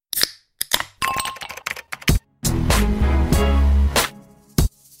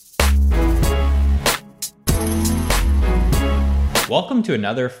Welcome to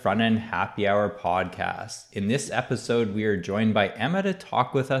another Front End Happy Hour podcast. In this episode, we are joined by Emma to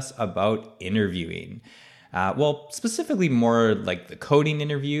talk with us about interviewing. Specifically more like the coding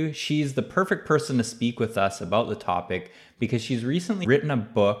interview. She's the perfect person to speak with us about the topic because she's recently written a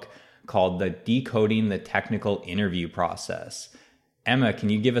book called The Decoding the Technical Interview Process. Emma, can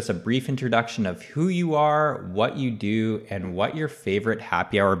you give us a brief introduction of who you are, what you do, and what your favorite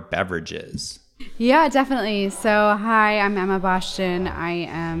happy hour beverage is? Yeah, definitely. So, hi, I'm Emma Boston. I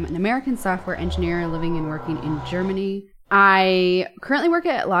am an American software engineer living and working in Germany. I currently work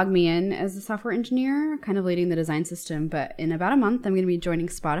at LogMeIn as a software engineer, kind of leading the design system. But in about a month, I'm going to be joining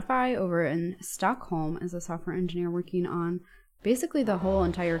Spotify over in Stockholm as a software engineer working on basically the whole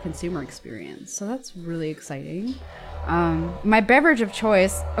entire consumer experience. So that's really exciting. My beverage of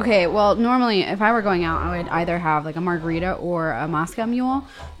choice, normally if I were going out, I would either have like a margarita or a Moscow Mule,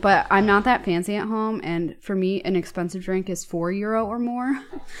 but I'm not that fancy at home, and for me an expensive drink is €4 or more.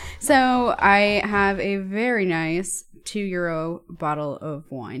 So I have a very nice €2 bottle of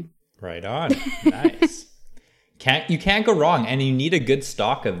wine. Right on. Nice. You can't go wrong, and you need a good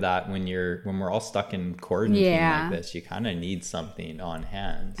stock of that when we're all stuck in quarantine like this. You kind of need something on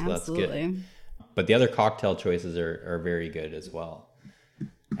hand, so Absolutely. That's good. But the other cocktail choices are very good as well.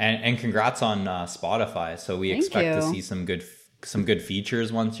 And congrats on Spotify. So we expect to see some good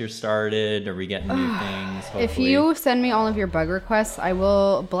features once you're started. Are we getting new things? Hopefully. If you send me all of your bug requests, I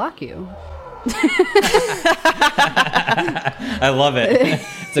will block you. I love it.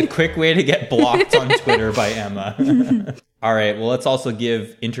 It's a quick way to get blocked on Twitter by Emma. All right. Well, let's also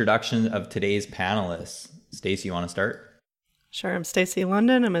give introduction of today's panelists. Stacey, you want to start? Sure. I'm Stacey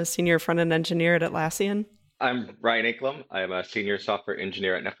London. I'm a senior front-end engineer at Atlassian. I'm Ryan Akelum. I'm a senior software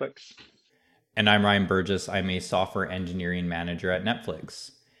engineer at Netflix. And I'm Ryan Burgess. I'm a software engineering manager at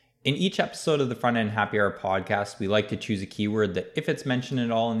Netflix. In each episode of the Front End Happy Hour podcast, we like to choose a keyword that if it's mentioned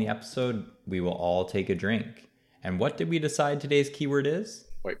at all in the episode, we will all take a drink. And what did we decide today's keyword is?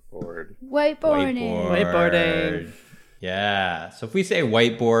 Whiteboard. Whiteboarding. Yeah. So if we say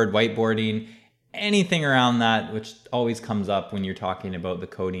whiteboarding, anything around that, which always comes up when you're talking about the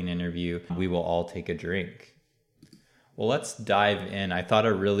coding interview, we will all take a drink. Well, let's dive in. I thought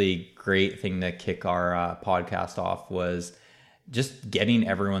a really great thing to kick our podcast off was just getting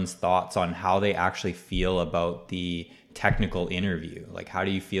everyone's thoughts on how they actually feel about the technical interview. Like, how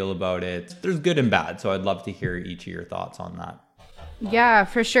do you feel about it? There's good and bad. So I'd love to hear each of your thoughts on that. Yeah,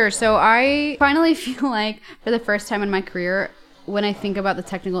 for sure. So I finally feel like for the first time in my career, when I think about the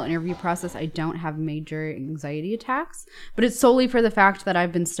technical interview process, I don't have major anxiety attacks, but it's solely for the fact that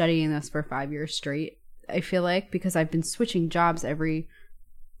I've been studying this for 5 years straight. I feel like because I've been switching jobs every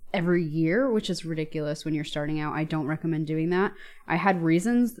year, which is ridiculous when you're starting out. I don't recommend doing that. I had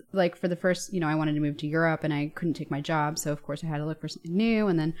reasons, like for the first, I wanted to move to Europe and I couldn't take my job. So of course I had to look for something new.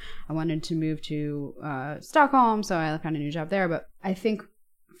 And then I wanted to move to Stockholm. So I found a new job there. But I think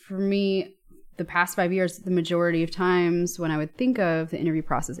for me, the past 5 years, the majority of times when I would think of the interview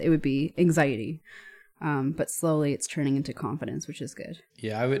process, it would be anxiety. But slowly it's turning into confidence, which is good.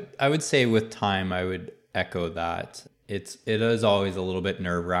 Yeah, I would say with time, I would echo that. It is always a little bit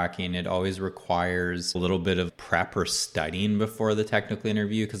nerve-wracking. It always requires a little bit of prep or studying before the technical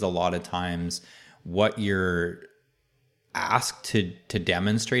interview, because a lot of times what you're asked to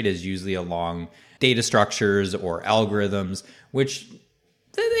demonstrate is usually along data structures or algorithms, which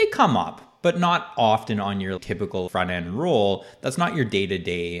they come up, but not often on your typical front-end role. That's not your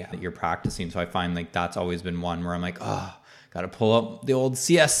day-to-day that you're practicing. So I find like that's always been one where I'm like, got to pull up the old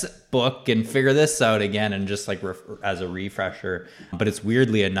CS book and figure this out again, and just like as a refresher. But it's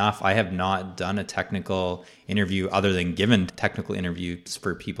weirdly enough, I have not done a technical interview other than given technical interviews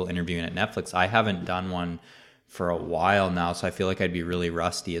for people interviewing at Netflix. I haven't done one for a while now, so I feel like I'd be really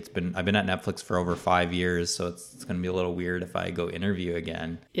rusty. I've been at Netflix for over 5 years, so it's going to be a little weird if I go interview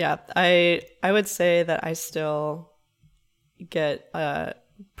again. Yeah, I would say that I still get a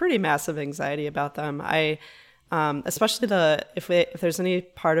pretty massive anxiety about them. Especially if there's any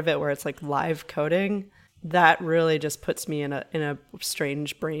part of it where it's like live coding, that really just puts me in a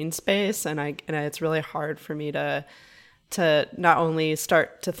strange brain space, and it's really hard for me to not only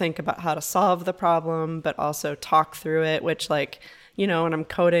start to think about how to solve the problem, but also talk through it, which when I'm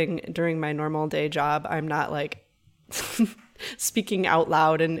coding during my normal day job, I'm not like speaking out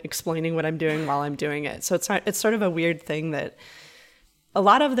loud and explaining what I'm doing while I'm doing it. So it's sort of a weird thing that a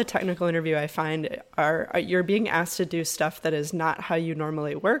lot of the technical interview I find are you're being asked to do stuff that is not how you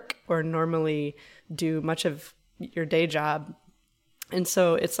normally work or normally do much of your day job. And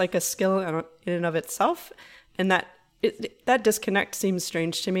so it's like a skill in and of itself. And that that disconnect seems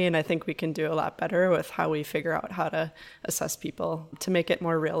strange to me, and I think we can do a lot better with how we figure out how to assess people to make it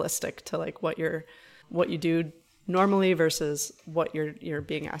more realistic to like what you do normally versus what you're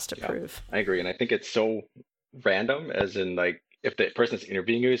being asked to prove. I agree, and I think it's so random, as in like if the person that's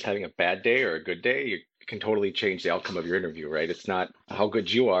interviewing you is having a bad day or a good day, you can totally change the outcome of your interview, right? It's not how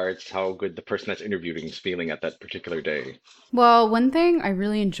good you are, it's how good the person that's interviewing is feeling at that particular day. Well, one thing I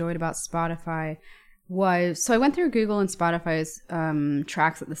really enjoyed about Spotify was, so I went through Google and Spotify's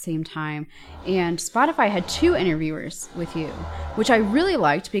tracks at the same time, and Spotify had 2 interviewers with you, which I really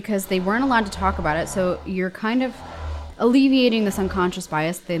liked because they weren't allowed to talk about it. So you're kind of alleviating this unconscious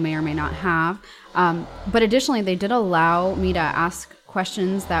bias they may or may not have. But additionally, they did allow me to ask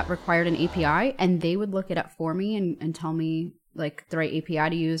questions that required an API, and they would look it up for me and tell me like the right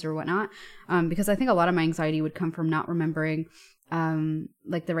API to use or whatnot. Because I think a lot of my anxiety would come from not remembering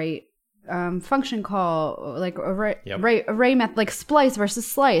like the right function call, like array method, like splice versus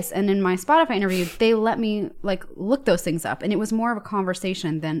slice. And in my Spotify interview, they let me like look those things up, and it was more of a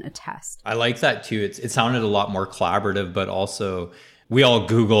conversation than a test. I like that too. It sounded a lot more collaborative, but also we all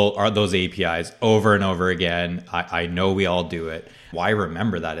Google those APIs over and over again. I know we all do it. Why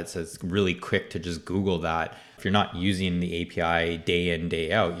remember that? It's really quick to just Google that. If you're not using the API day in,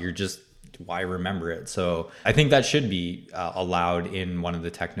 day out, you're just, why remember it? So I think that should be allowed in one of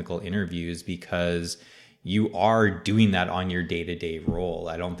the technical interviews, because you are doing that on your day-to-day role.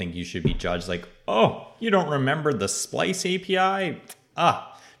 I don't think you should be judged like, oh, you don't remember the Splice API?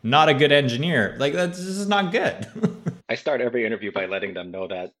 Not a good engineer. Like, this is not good. I start every interview by letting them know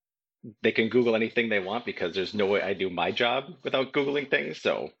that they can Google anything they want, because there's no way I do my job without Googling things.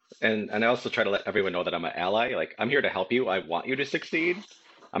 So, and I also try to let everyone know that I'm an ally. Like, I'm here to help you. I want you to succeed.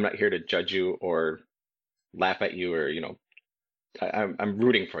 I'm not here to judge you or laugh at you, or, you know, I'm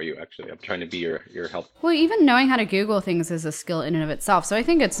rooting for you, actually. I'm trying to be your help. Well, even knowing how to Google things is a skill in and of itself. So I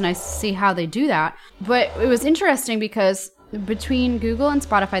think it's nice to see how they do that. But it was interesting because between Google and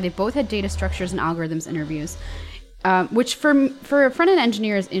Spotify, they both had data structures and algorithms interviews. Which for a front-end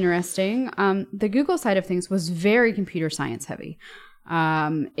engineer is interesting. The Google side of things was very computer science heavy.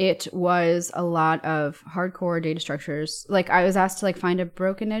 It was a lot of hardcore data structures. Like, I was asked to like find a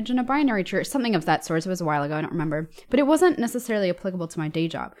broken edge in a binary tree or something of that sort. It was a while ago, I don't remember. But it wasn't necessarily applicable to my day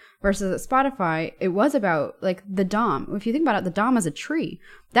job. Versus at Spotify, it was about like the DOM. If you think about it, the DOM is a tree.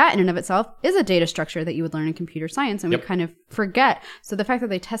 That in and of itself is a data structure that you would learn in computer science, and we kind of forget. So the fact that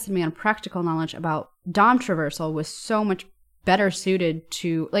they tested me on practical knowledge about DOM traversal was so much better suited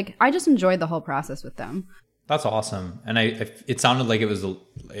to, like, I just enjoyed the whole process with them. That's awesome. And it sounded like it was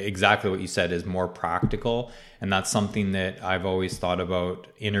exactly what you said, is more practical. And that's something that I've always thought about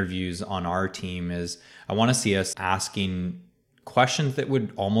interviews on our team is I want to see us asking questions that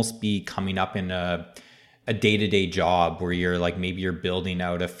would almost be coming up in a day-to-day job where you're like, maybe you're building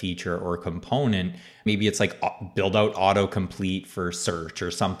out a feature or component. Maybe it's like build out autocomplete for search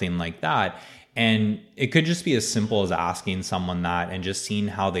or something like that. And it could just be as simple as asking someone that and just seeing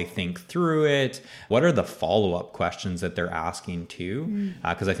how they think through it. What are the follow-up questions that they're asking too?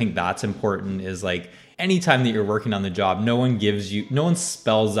 Because I think that's important, is like anytime that you're working on the job, no one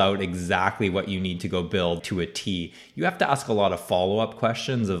spells out exactly what you need to go build to a T. You have to ask a lot of follow-up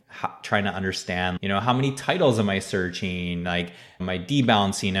questions of trying to understand, you know, how many titles am I searching? Like, am I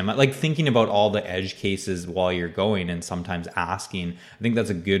debouncing? Am I like thinking about all the edge cases while you're going, and sometimes asking? I think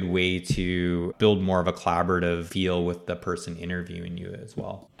that's a good way to build more of a collaborative feel with the person interviewing you as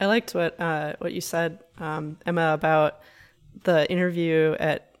well. I liked what you said, Emma, about the interview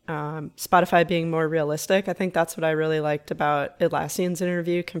at Spotify being more realistic. I think that's what I really liked about Atlassian's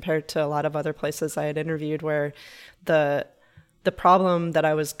interview compared to a lot of other places I had interviewed, where the problem that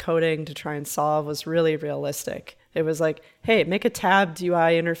I was coding to try and solve was really realistic. It was like, hey, make a tabbed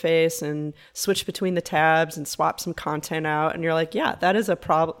UI interface and switch between the tabs and swap some content out. And you're like, yeah, that is a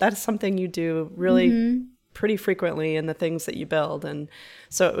problem. That is something you do really pretty frequently in the things that you build. And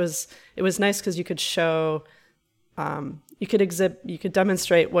so it was nice because you could show, you could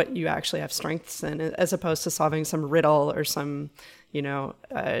demonstrate what you actually have strengths in, as opposed to solving some riddle or some, you know,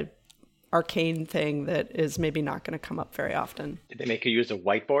 arcane thing that is maybe not going to come up very often. Did they make you use a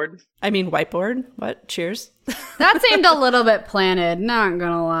whiteboard? I mean, whiteboard? What? Cheers? That seemed a little bit planted, not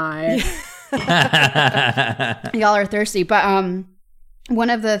gonna lie. Y'all are thirsty. But one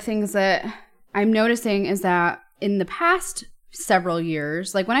of the things that I'm noticing is that in the past several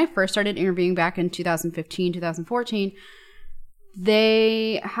years, like when I first started interviewing back in 2015, 2014,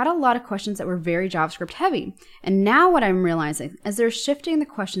 they had a lot of questions that were very JavaScript heavy. And now what I'm realizing is they're shifting the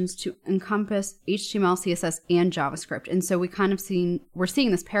questions to encompass HTML, CSS, and JavaScript. And so we're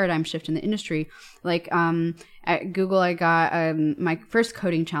seeing this paradigm shift in the industry. Like at Google, I got my first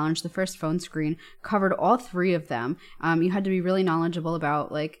coding challenge, the first phone screen, covered all three of them. You had to be really knowledgeable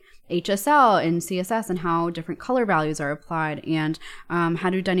about like HSL and CSS and how different color values are applied, and how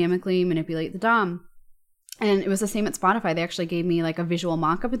to dynamically manipulate the DOM. And it was the same at Spotify. They actually gave me like a visual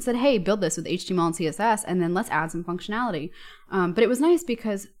mock-up and said, hey, build this with HTML and CSS, and then let's add some functionality. But it was nice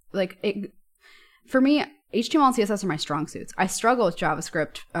because for me, HTML and CSS are my strong suits. I struggle with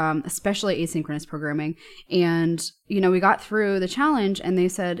JavaScript, especially asynchronous programming. And, we got through the challenge and they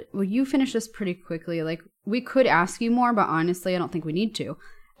said, well, you finished this pretty quickly. Like, we could ask you more, but honestly, I don't think we need to.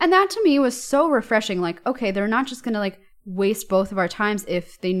 And that to me was so refreshing. Like, okay, they're not just going to like waste both of our times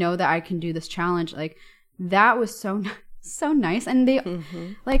if they know that I can do this challenge. Like, that was so nice. And they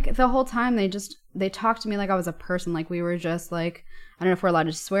like the whole time they talked to me like I was a person. Like we were just like, I don't know if we're allowed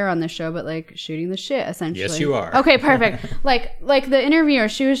to swear on this show, but like shooting the shit essentially. Yes, you are. Okay, perfect. like the interviewer,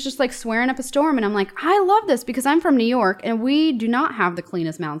 she was just like swearing up a storm, and I'm like, I love this because I'm from New York and we do not have the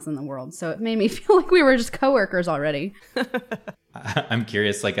cleanest mountains in the world. So it made me feel like we were just coworkers already. I'm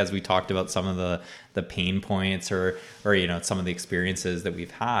curious, like as we talked about some of the pain points or some of the experiences that we've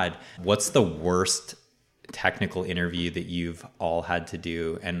had, what's the worst technical interview that you've all had to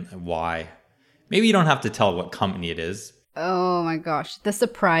do and why? Maybe you don't have to tell what company it is. Oh my gosh, the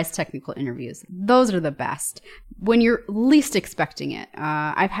surprise technical interviews. Those are the best when you're least expecting it.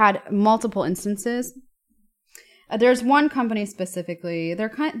 I've had multiple instances. There's one company specifically.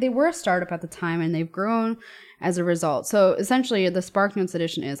 They were a startup at the time and they've grown as a result. So essentially the SparkNotes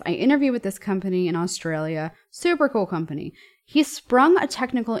edition is I interview with this company in Australia, super cool company. He sprung a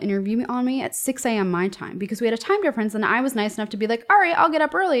technical interview on me at 6 a.m. my time because we had a time difference, and I was nice enough to be like, all right, I'll get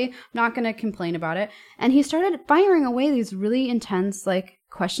up early. I'm not going to complain about it. And he started firing away these really intense like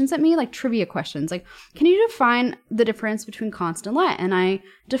questions at me, like trivia questions. Like, can you define the difference between const and let? And I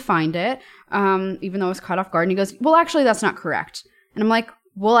defined it, even though I was caught off guard. And he goes, well, actually, that's not correct. And I'm like,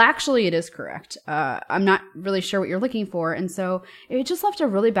 well, actually, it is correct. I'm not really sure what you're looking for. And so it just left a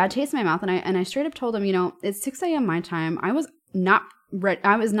really bad taste in my mouth. And I straight up told him, it's 6 a.m. my time. I was not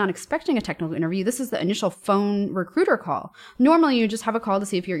expecting a technical interview. This is the initial phone recruiter call. Normally, you just have a call to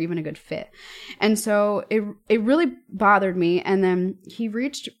see if you're even a good fit. And so it really bothered me. And then he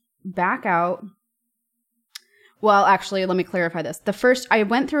reached back out. Well, actually, let me clarify this. I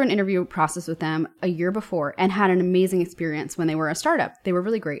went through an interview process with them a year before and had an amazing experience when they were a startup. They were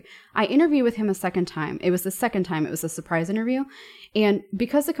really great. I interviewed with him a second time. It was the second time. It was a surprise interview. And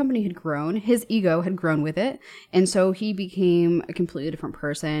because the company had grown, his ego had grown with it. And so he became a completely different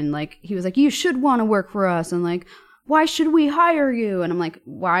person. Like, he was like, you should want to work for us. And like, why should we hire you? And I'm like,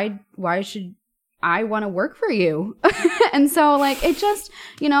 why should I want to work for you? And so like, it just,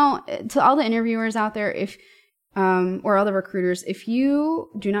 to all the interviewers out there, or other recruiters, if you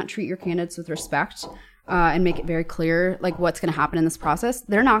do not treat your candidates with respect and make it very clear like what's going to happen in this process,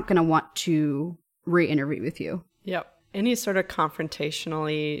 they're not going to want to re-interview with you. Yep. Any sort of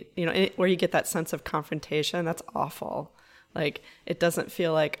confrontationally, where you get that sense of confrontation, that's awful. Like, it doesn't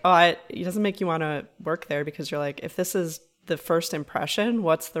feel like, it doesn't make you want to work there because you're like, if this is the first impression,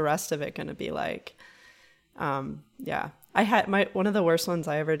 what's the rest of it going to be like? Yeah. I had one of the worst ones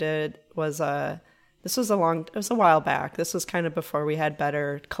I ever did was, it was a while back. This was kind of before we had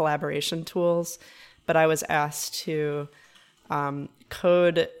better collaboration tools, but I was asked to write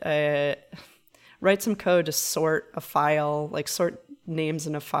some code to sort a file, like sort names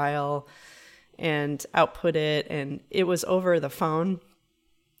in a file and output it. And it was over the phone.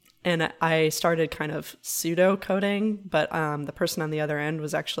 And I started kind of pseudo coding, but the person on the other end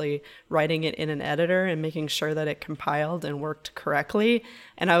was actually writing it in an editor and making sure that it compiled and worked correctly.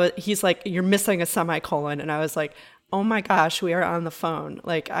 And he's like, you're missing a semicolon. And I was like, oh my gosh, we are on the phone.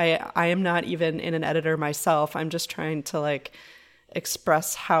 Like, I am not even in an editor myself. I'm just trying to like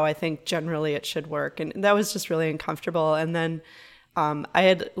express how I think generally it should work. And that was just really uncomfortable. And then I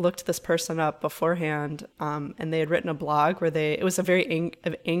had looked this person up beforehand, and they had written a blog where it was a very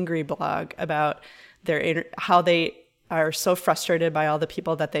angry blog about how they are so frustrated by all the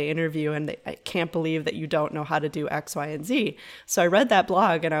people that they interview, and I can't believe that you don't know how to do X, Y, and Z. So I read that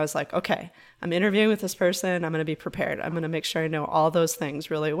blog and I was like, okay, I'm interviewing with this person. I'm going to be prepared. I'm going to make sure I know all those things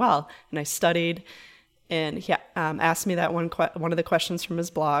really well. And I studied, and he asked me that one of the questions from his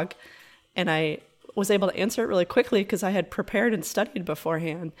blog, and I was able to answer it really quickly because I had prepared and studied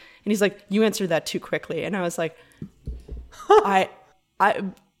beforehand. And he's like, you answered that too quickly. And I was like, I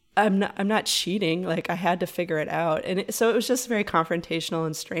I'm not cheating. Like, I had to figure it out. And so it was just very confrontational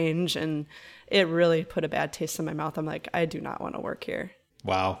and strange. And it really put a bad taste in my mouth. I'm like, I do not want to work here.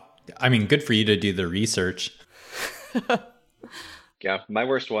 Wow. I mean, good for you to do the research. Yeah, my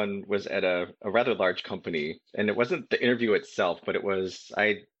worst one was at a rather large company, and it wasn't the interview itself, but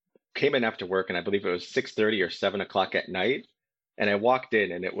I came in after work, and I believe it was 6:30 or 7 o'clock at night, and I walked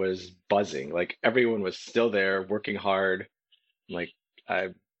in, and it was buzzing. Like everyone was still there, working hard. Like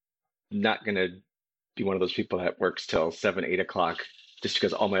I'm not gonna be one of those people that works till 7, 8 o'clock just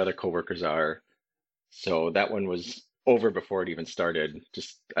because all my other coworkers are. So that one was over before it even started.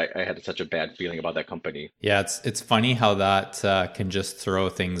 Just I had such a bad feeling about that company. Yeah, it's funny how that can just throw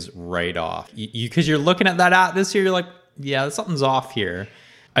things right off. Because you're looking at that atmosphere, you're like, yeah, something's off here.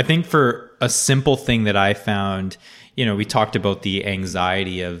 I think for a simple thing that I found, we talked about the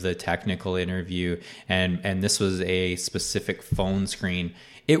anxiety of the technical interview, and this was a specific phone screen.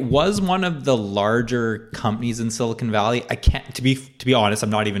 It was one of the larger companies in Silicon Valley. I can't, to be honest, I'm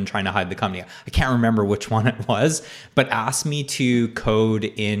not even trying to hide the company. I can't remember which one it was, but asked me to code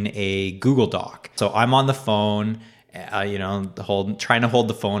in a Google Doc. So I'm on the phone, trying to hold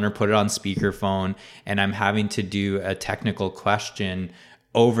the phone or put it on speakerphone, and I'm having to do a technical question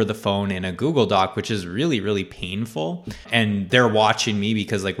over the phone in a Google Doc, which is really, really painful. And they're watching me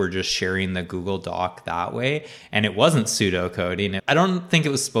because we're just sharing the Google Doc that way. And it wasn't pseudocoding. I don't think it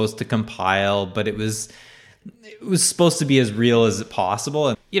was supposed to compile, but it was supposed to be as real as possible.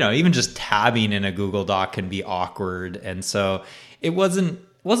 And, even just tabbing in a Google Doc can be awkward. And so it wasn't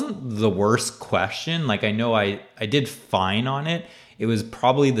the worst question. I know I did fine on it. It was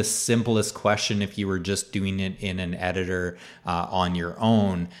probably the simplest question if you were just doing it in an editor on your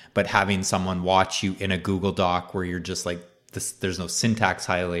own, but having someone watch you in a Google Doc where you're just like, there's no syntax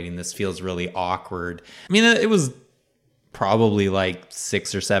highlighting, this feels really awkward. I mean, it was probably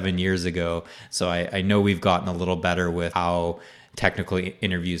 6 or 7 years ago, so I know we've gotten a little better with how technical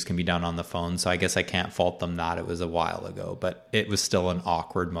interviews can be done on the phone. So I guess I can't fault them that it was a while ago, but it was still an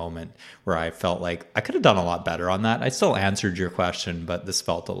awkward moment where I felt like I could have done a lot better on that. I still answered your question, but this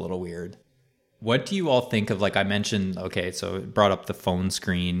felt a little weird. What do you all think of, I mentioned, okay, so it brought up the phone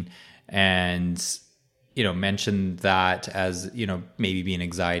screen and, mentioned that as, maybe being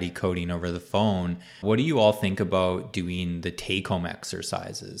anxiety coding over the phone. What do you all think about doing the take-home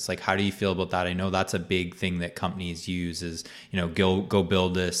exercises? How do you feel about that? I know that's a big thing that companies use is, go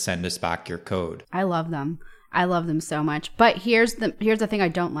build this, send us back your code. I love them. I love them so much. But here's the thing I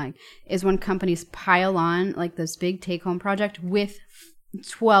don't like is when companies pile on this big take-home project with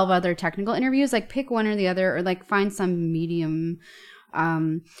 12 other technical interviews. Pick one or the other, or find some medium.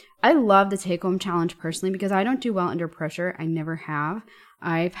 I love the take-home challenge personally because I don't do well under pressure. I never have.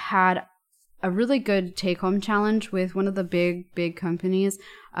 I've had a really good take-home challenge with one of the big companies,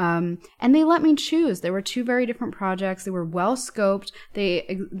 and they let me choose. There were 2 very different projects. They were well scoped.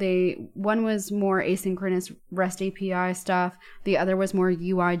 One was more asynchronous REST API stuff. The other was more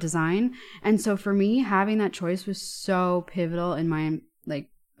UI design. And so for me, having that choice was so pivotal in my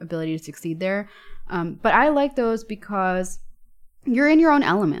ability to succeed there. But I like those because you're in your own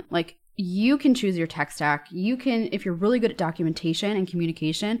element. You can choose your tech stack. You can, if you're really good at documentation and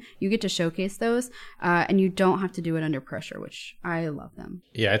communication, you get to showcase those, and you don't have to do it under pressure, which I love them.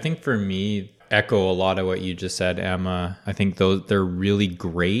 Yeah, I think for me, echo a lot of what you just said, Emma. I think they're really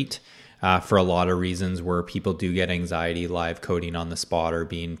great for a lot of reasons where people do get anxiety live coding on the spot or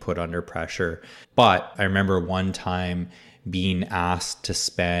being put under pressure. But I remember one time being asked to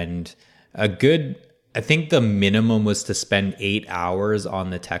spend I think the minimum was to spend 8 hours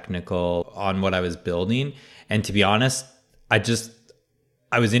on on what I was building. And to be honest, I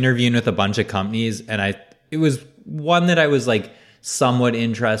was interviewing with a bunch of companies, and it was one that I was somewhat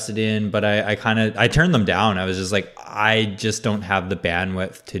interested in, but I turned them down. I was just I just don't have the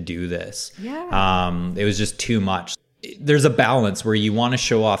bandwidth to do this. Yeah. It was just too much. There's a balance where you want to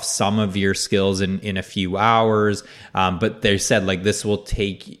show off some of your skills in a few hours. But they said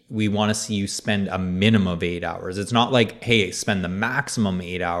we want to see you spend a minimum of 8 hours. It's not hey, spend the maximum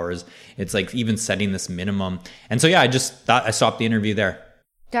 8 hours. It's even setting this minimum. And so, yeah, I stopped the interview there.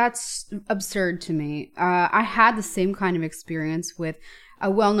 That's absurd to me. I had the same kind of experience with a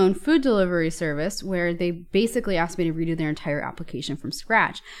well-known food delivery service where they basically asked me to redo their entire application from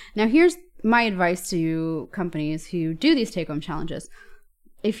scratch. Now, here's my advice to companies who do these take-home challenges.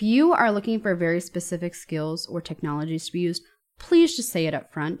 If you are looking for very specific skills or technologies to be used, please just say it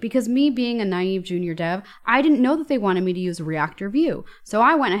up front, because me being a naive junior dev, I didn't know that they wanted me to use React or Vue. So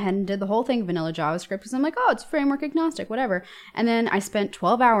I went ahead and did the whole thing vanilla JavaScript because I'm like, oh, it's framework agnostic, whatever. And then I spent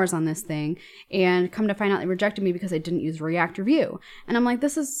 12 hours on this thing and come to find out they rejected me because I didn't use React or Vue. And I'm like,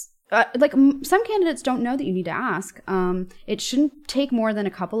 this is some candidates don't know that you need to ask. It shouldn't take more than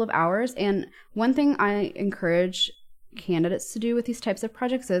a couple of hours. And one thing I encourage candidates to do with these types of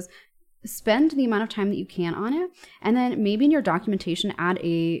projects is spend the amount of time that you can on it, and then maybe in your documentation add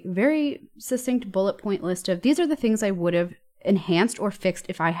a very succinct bullet point list of these are the things I would have enhanced or fixed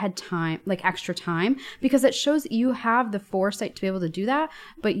if I had time, like extra time, because it shows that you have the foresight to be able to do that,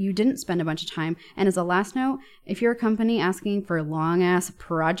 but you didn't spend a bunch of time. And as a last note, if you're a company asking for long ass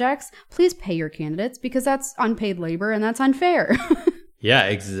projects, please pay your candidates, because that's unpaid labor and that's unfair. Yeah,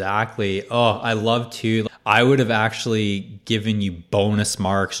 exactly. Oh, I love to. I would have actually given you bonus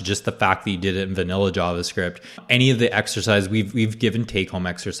marks just the fact that you did it in vanilla JavaScript. Any of the exercise we've given take-home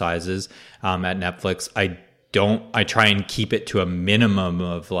exercises at Netflix. I try and keep it to a minimum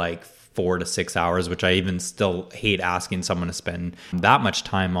of like 4 to 6 hours, which I even still hate asking someone to spend that much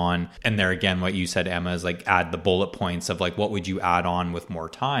time on. And there again, what you said, Emma, is like add the bullet points of like what would you add on with more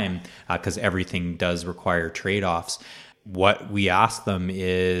time, because everything does require trade-offs. What we ask them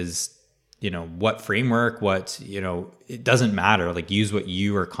is, what framework, it doesn't matter. Like use what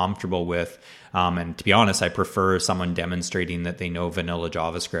you are comfortable with. And to be honest, I prefer someone demonstrating that they know vanilla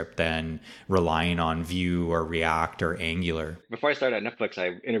JavaScript than relying on Vue or React or Angular. Before I started at Netflix,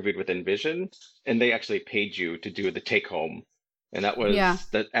 I interviewed with InVision, and they actually paid you to do the take home. And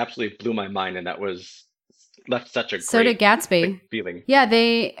that absolutely blew my mind. And that was left such a so did Gatsby feeling. Yeah,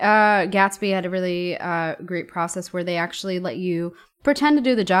 Gatsby had a really great process where they actually let you pretend to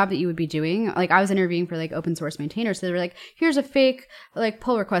do the job that you would be doing. Like I was interviewing for like open source maintainers, so they were like, here's a fake like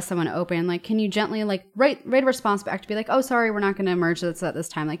pull request someone to open, like can you gently like write a response back to be like, oh sorry, we're not going to merge this at this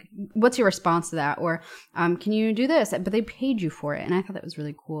time, like what's your response to that, or can you do this? But they paid you for it, and I thought that was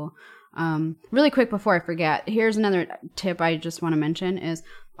really cool. Really quick before I forget, here's another tip I just want to mention is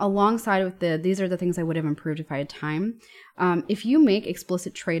alongside with these are the things I would have improved if I had time. If you make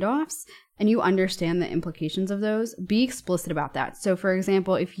explicit trade-offs and you understand the implications of those, be explicit about that. So for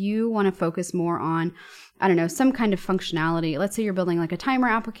example, if you want to focus more on, I don't know, some kind of functionality, let's say you're building like a timer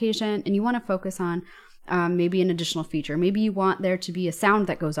application and you want to focus on maybe an additional feature. Maybe you want there to be a sound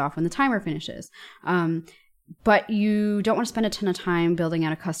that goes off when the timer finishes. But you don't want to spend a ton of time building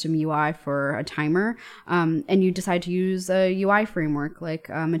out a custom UI for a timer, and you decide to use a UI framework like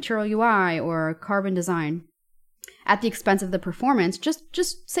Material UI or Carbon Design at the expense of the performance.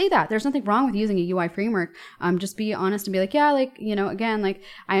 Just say that. There's nothing wrong with using a UI framework. Just be honest and be like, yeah, like, again, like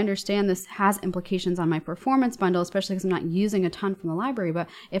I understand this has implications on my performance bundle, especially because I'm not using a ton from the library. But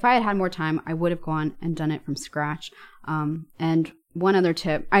if I had had more time, I would have gone and done it from scratch. And one other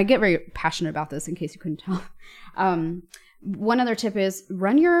tip, I get very passionate about this in case you couldn't tell. One other tip is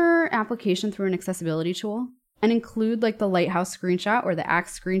run your application through an accessibility tool and include like the Lighthouse screenshot or the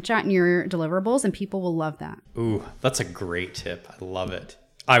Axe screenshot in your deliverables, and people will love that. Ooh, that's a great tip. I love it.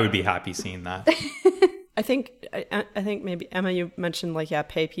 I would be happy seeing that. I think maybe Emma, you mentioned like,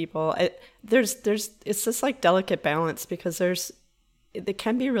 pay people. There's it's this like delicate balance, because it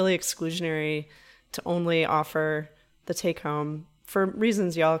can be really exclusionary to only offer the take home for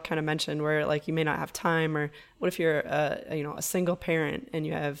reasons y'all kind of mentioned, where like you may not have time, or what if you're a single parent and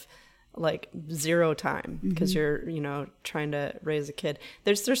you have like zero time because you're trying to raise a kid.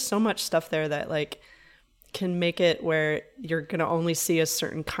 There's so much stuff there that like can make it where you're going to only see a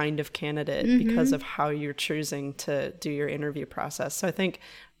certain kind of candidate because of how you're choosing to do your interview process. So I think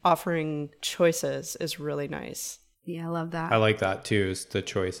offering choices is really nice. Yeah, I love that. I like that too, is the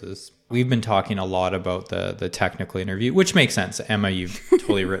choices. We've been talking a lot about the technical interview, which makes sense. Emma, you've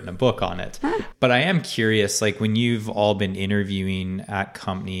totally written a book on it. But I am curious, like when you've all been interviewing at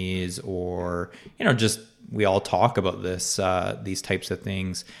companies, or, just we all talk about this, these types of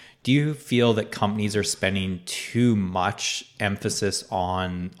things. Do you feel that companies are spending too much emphasis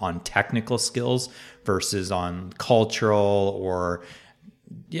on technical skills versus on cultural, or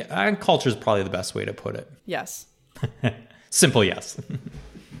culture is probably the best way to put it? Yes. Simple yes.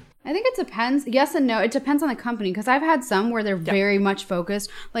 I think it depends. Yes and no. It depends on the company, because I've had some where they're very much focused.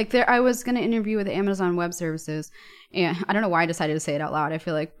 Like I was going to interview with Amazon Web Services, and I don't know why I decided to say it out loud. I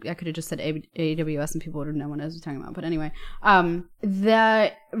feel like I could have just said AWS and people would have known what I was talking about. But anyway,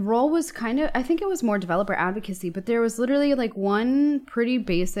 the role was I think it was more developer advocacy, but there was literally like one pretty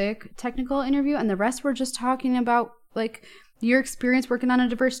basic technical interview, and the rest were just talking about like your experience working on a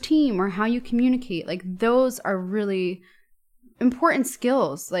diverse team or how you communicate. Like those are really important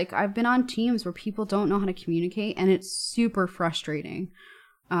skills. Like I've been on teams where people don't know how to communicate, and it's super frustrating.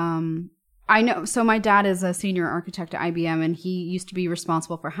 I know. So my dad is a senior architect at IBM, and he used to be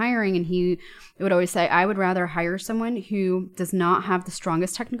responsible for hiring. And he would always say, I would rather hire someone who does not have the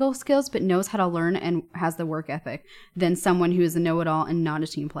strongest technical skills, but knows how to learn and has the work ethic, than someone who is a know-it-all and not a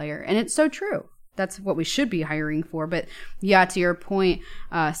team player. And it's so true. That's what we should be hiring for. But yeah, to your point,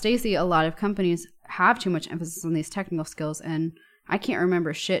 Stacey, a lot of companies have too much emphasis on these technical skills. And I can't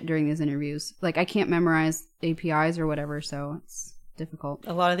remember shit during these interviews. Like I can't memorize APIs or whatever. So it's difficult.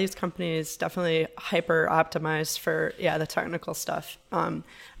 A lot of these companies definitely hyper optimize for the technical stuff, and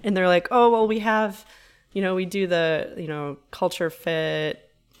they're like, oh well, we have, we do the culture fit,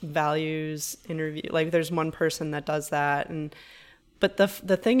 values interview. Like there's one person that does that, but the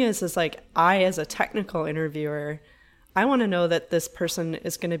thing is like I, as a technical interviewer, I want to know that this person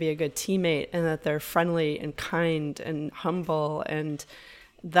is going to be a good teammate and that they're friendly and kind and humble, and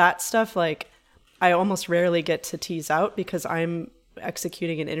that stuff. Like I almost rarely get to tease out because I'm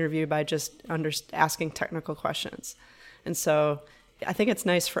executing an interview by just asking technical questions. And so I think it's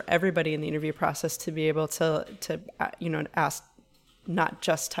nice for everybody in the interview process to be able to ask not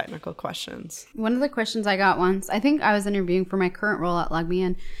just technical questions. One of the questions I got once, I think I was interviewing for my current role at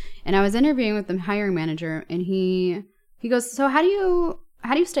LogMeIn, and I was interviewing with the hiring manager, and he goes, so how do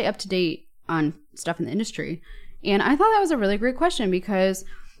you stay up to date on stuff in the industry? And I thought that was a really great question, because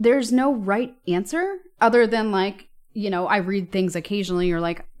there's no right answer other than like, I read things occasionally, or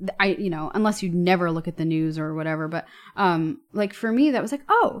like unless you never look at the news or whatever. But like for me, that was like,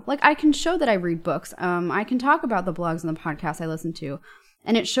 oh, like I can show that I read books. I can talk about the blogs and the podcasts I listen to,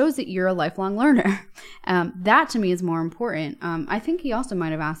 and it shows that you're a lifelong learner. That to me is more important. I think he also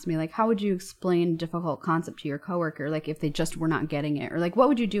might have asked me like, how would you explain a difficult concept to your coworker? Like if they just were not getting it, or like, what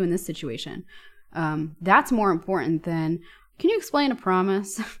would you do in this situation? That's more important than, can you explain a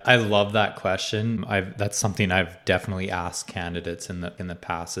promise? I love that question. That's something I've definitely asked candidates in the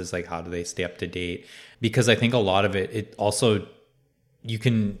past, is like, how do they stay up to date? Because I think a lot of it also,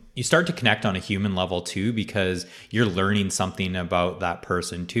 you start to connect on a human level too, because you're learning something about that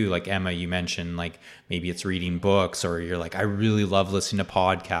person too. Like Emma, you mentioned like maybe it's reading books, or you're like, I really love listening to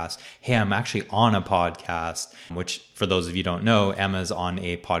podcasts. Hey, I'm actually on a podcast, which for those of you who don't know, Emma's on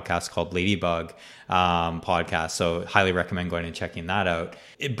a podcast called Ladybug podcast. So highly recommend going and checking that out.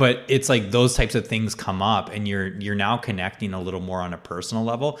 But it's like those types of things come up, and you're now connecting a little more on a personal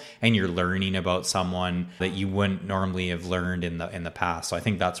level, and you're learning about someone that you wouldn't normally have learned in the past. So I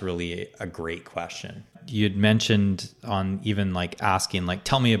think that's really a great question. You'd mentioned on even like asking, like,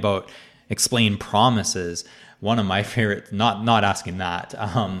 tell me about, explain promises. One of my favorite, not asking that,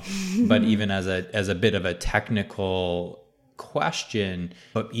 but even as a bit of a technical question,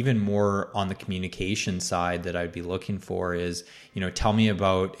 but even more on the communication side that I'd be looking for is, tell me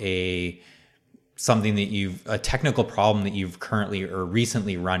about a technical problem that you've currently or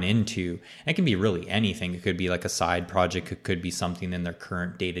recently run into. And it can be really anything. It could be like a side project. It could be something in their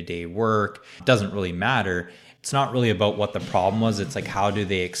current day-to-day work. It doesn't really matter. It's not really about what the problem was. It's like, how do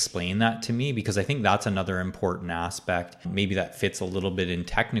they explain that to me? Because I think that's another important aspect. Maybe that fits a little bit in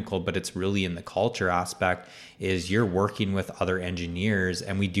technical, but it's really in the culture aspect, is you're working with other engineers,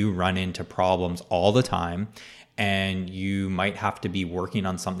 and we do run into problems all the time. And you might have to be working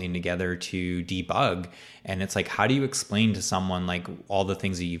on something together to debug. And it's like, how do you explain to someone like all the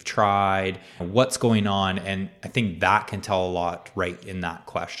things that you've tried, what's going on? And I think that can tell a lot right in that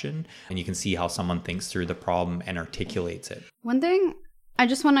question. And you can see how someone thinks through the problem and articulates it. One thing I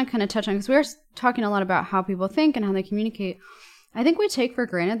just want to kind of touch on, because we were talking a lot about how people think and how they communicate. I think we take for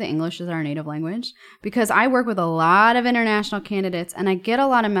granted that English is our native language, because I work with a lot of international candidates, and I get a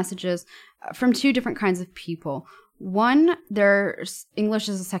lot of messages from two different kinds of people. One, they're English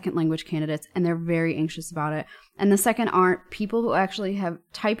as a second language candidates, and they're very anxious about it. And the second are people who actually have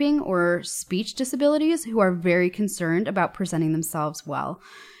typing or speech disabilities, who are very concerned about presenting themselves well.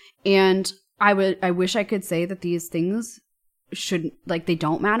 And I wish I could say that these things they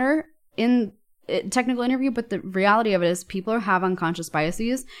don't matter in technical interview, but the reality of it is people have unconscious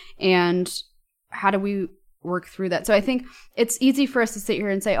biases, and how do we work through that? So I think it's easy for us to sit here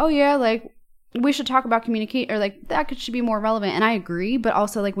and say, oh yeah, like we should talk about communicate, or like that should be more relevant. And I agree, but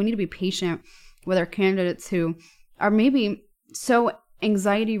also like we need to be patient with our candidates who are maybe so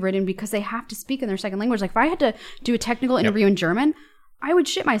anxiety ridden because they have to speak in their second language. Like if I had to do a technical interview in German, I would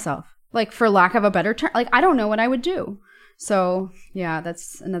shit myself, like for lack of a better term. Like I don't know what I would do. So yeah,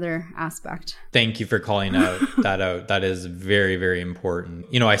 that's another aspect. Thank you for calling that out. That is very, very important.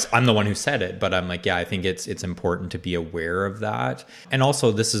 You know, I'm the one who said it, but I'm like, yeah, I think it's important to be aware of that. And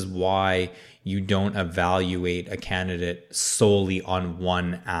also, this is why you don't evaluate a candidate solely on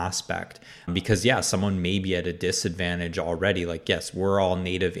one aspect. Because yeah, someone may be at a disadvantage already. Like, yes, we're all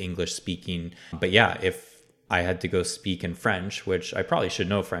native English speaking, but yeah, if I had to go speak in French, which I probably should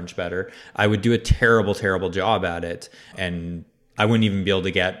know French better, I would do a terrible, terrible job at it. And I wouldn't even be able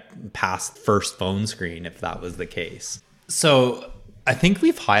to get past first phone screen if that was the case. So I think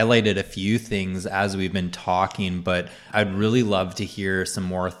we've highlighted a few things as we've been talking, but I'd really love to hear some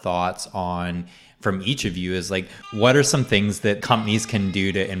more thoughts on from each of you is like, what are some things that companies can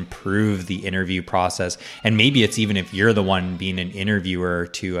do to improve the interview process? And maybe it's even if you're the one being an interviewer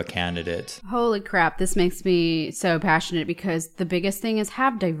to a candidate. Holy crap, this makes me so passionate because the biggest thing is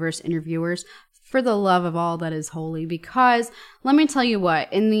have diverse interviewers for the love of all that is holy. Because let me tell you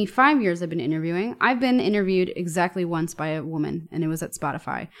what, in the 5 years I've been interviewing, I've been interviewed exactly once by a woman, and it was at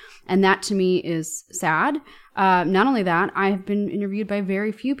Spotify. And that to me is sad. Not only that, I've been interviewed by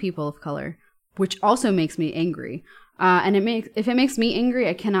very few people of color, which also makes me angry. And if it makes me angry,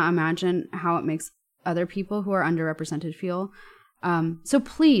 I cannot imagine how it makes other people who are underrepresented feel. So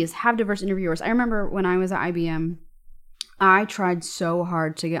please have diverse interviewers. I remember when I was at IBM, I tried so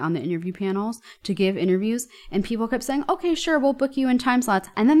hard to get on the interview panels to give interviews, and people kept saying, okay, sure, we'll book you in time slots.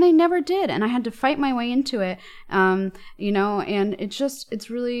 And then they never did. And I had to fight my way into it. And it's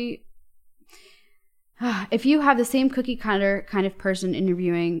really, if you have the same cookie cutter kind of person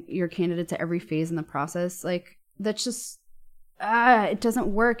interviewing your candidates at every phase in the process, like that's just, it doesn't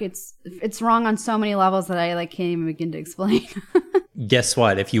work. It's wrong on so many levels that I can't even begin to explain. Guess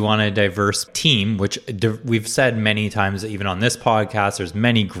what? If you want a diverse team, which we've said many times, even on this podcast, there's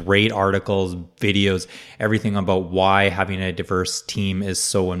many great articles, videos, everything about why having a diverse team is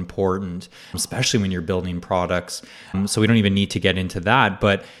so important, especially when you're building products. So we don't even need to get into that.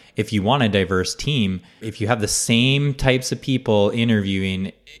 But if you want a diverse team, if you have the same types of people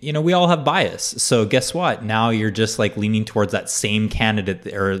interviewing, we all have bias. So guess what? Now you're just leaning towards that same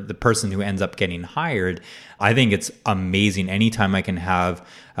candidate or the person who ends up getting hired. I think it's amazing. Anytime I can have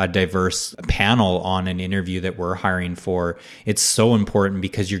a diverse panel on an interview that we're hiring for, it's so important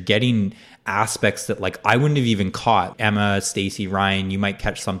because you're getting aspects that I wouldn't have even caught. Emma, Stacy, Ryan, you might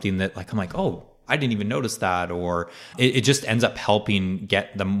catch something that I'm like, oh, I didn't even notice that. Or it just ends up helping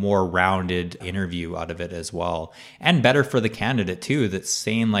get the more rounded interview out of it as well. And better for the candidate too, that's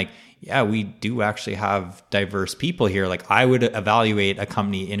saying yeah, we do actually have diverse people here. I would evaluate a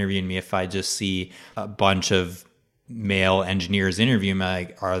company interviewing me if I just see a bunch of male engineers interview me,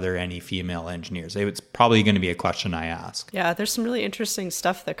 are there any female engineers? It's probably going to be a question I ask. Yeah, there's some really interesting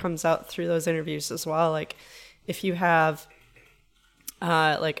stuff that comes out through those interviews as well. If you have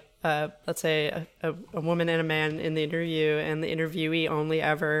let's say a woman and a man in the interview, and the interviewee only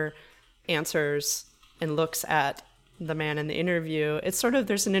ever answers and looks at the man in the interview, it's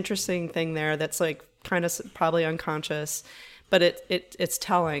there's an interesting thing there that's kind of probably unconscious, but it's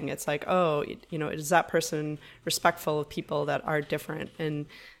telling. It's is that person respectful of people that are different? And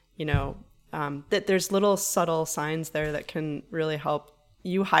that there's little subtle signs there that can really help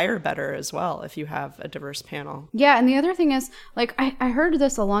you hire better as well if you have a diverse panel. Yeah, and the other thing is, I heard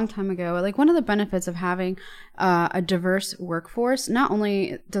this a long time ago, one of the benefits of having a diverse workforce, not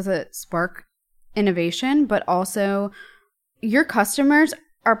only does it spark innovation, but also your customers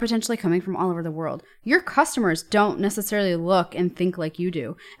are potentially coming from all over the world. Your customers don't necessarily look and think like you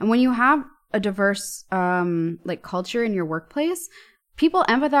do. And when you have a diverse culture in your workplace, people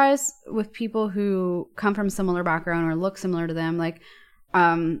empathize with people who come from similar background or look similar to them,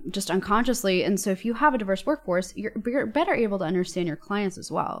 just unconsciously. And so if you have a diverse workforce, you're better able to understand your clients as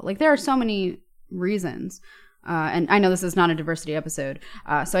well. There are so many reasons. And I know this is not a diversity episode,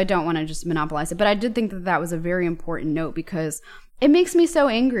 so I don't want to just monopolize it. But I did think that was a very important note because it makes me so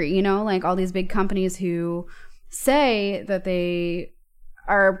angry, all these big companies who say that they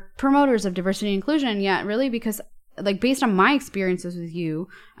are promoters of diversity and inclusion, yet really because based on my experiences with you,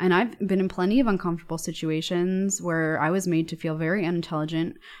 and I've been in plenty of uncomfortable situations where I was made to feel very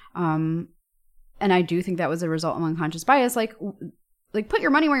unintelligent. And I do think that was a result of unconscious bias. Put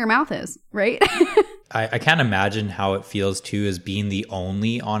your money where your mouth is, right? I can't imagine how it feels too as being the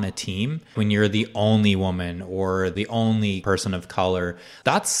only on a team when you're the only woman or the only person of color.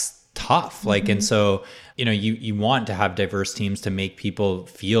 That's tough tough. Like, and so, you know, you want to have diverse teams to make people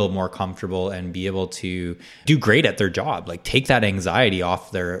feel more comfortable and be able to do great at their job, like take that anxiety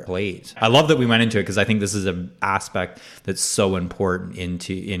off their plate. I love that we went into it because I think this is an aspect that's so important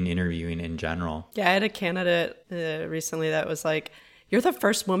in interviewing in general. Yeah, I had a candidate recently that was like, "You're the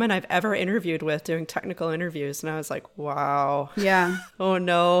first woman I've ever interviewed with doing technical interviews." And I was like, wow. Yeah. Oh,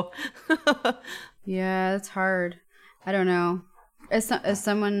 no. Yeah, it's hard. I don't know. As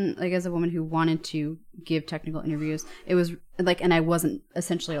someone, like as a woman who wanted to give technical interviews, it was like, and I wasn't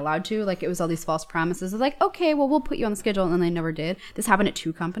essentially allowed to, like it was all these false promises of like, okay, well, we'll put you on the schedule. And then they never did. This happened at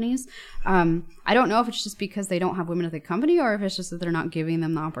 2 companies. I don't know if it's just because they don't have women at the company or if it's just that they're not giving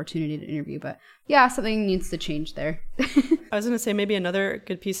them the opportunity to interview. But yeah, something needs to change there. I was going to say maybe another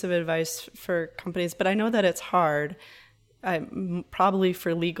good piece of advice for companies, but I know that it's hard, probably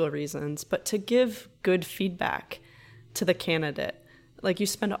for legal reasons, but to give good feedback to the candidate. Like you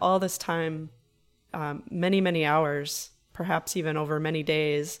spend all this time, many, many hours, perhaps even over many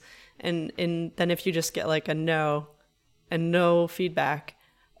days. And then if you just get like a no and no feedback,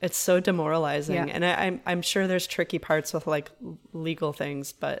 it's so demoralizing. Yeah. And I'm sure there's tricky parts with like legal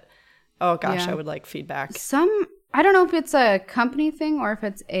things, but oh gosh, yeah. I would like feedback. I don't know if it's a company thing or if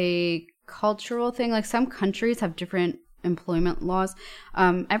it's a cultural thing. Like some countries have different employment laws.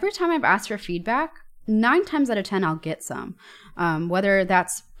 Every time I've asked for feedback, 9 times out of 10, I'll get some. Whether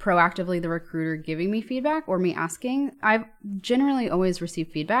that's proactively the recruiter giving me feedback or me asking, I've generally always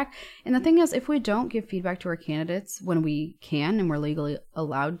received feedback. And the thing is, if we don't give feedback to our candidates when we can and we're legally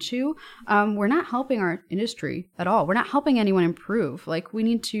allowed to, we're not helping our industry at all. We're not helping anyone improve. Like we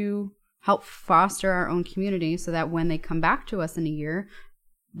need to help foster our own community so that when they come back to us in a year,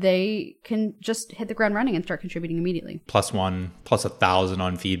 they can just hit the ground running and start contributing immediately. +1, +1,000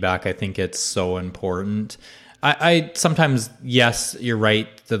 on feedback. I think it's so important. I sometimes, yes, you're right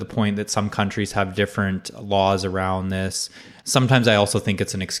to the point that some countries have different laws around this. Sometimes I also think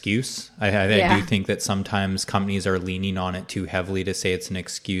it's an excuse. I do think that sometimes companies are leaning on it too heavily to say it's an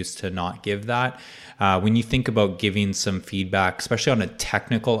excuse to not give that. When you think about giving some feedback, especially on a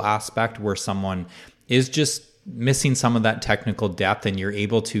technical aspect where someone is just missing some of that technical depth and you're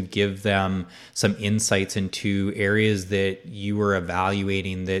able to give them some insights into areas that you were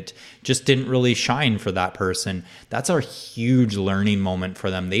evaluating that just didn't really shine for that person, that's a huge learning moment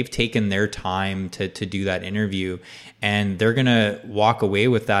for them. They've taken their time to do that interview and they're going to walk away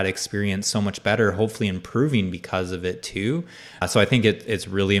with that experience so much better, hopefully improving because of it too. So I think it's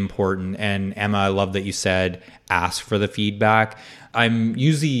really important. And Emma, I love that you said ask for the feedback. I'm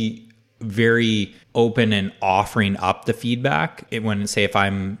usually very open and offering up the feedback when, say, if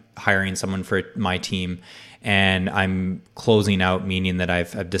I'm hiring someone for my team and I'm closing out, meaning that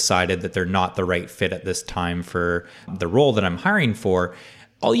I've decided that they're not the right fit at this time for the role that I'm hiring for,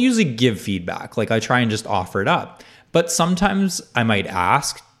 I'll usually give feedback. Like I try and just offer it up. But sometimes I might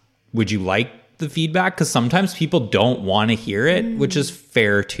ask, would you like the feedback? Because sometimes people don't want to hear it, which is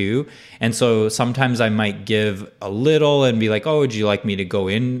fair too. And so sometimes I might give a little and be like, oh, would you like me to go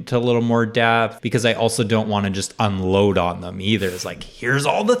into a little more depth? Because I also don't want to just unload on them either. It's like, here's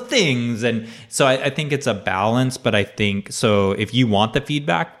all the things. And so I think it's a balance, but I think, so if you want the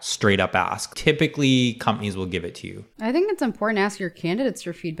feedback, straight up ask. Typically companies will give it to you. I think it's important to ask your candidates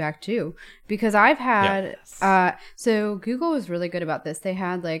for feedback too, because I've had, so Google was really good about this. They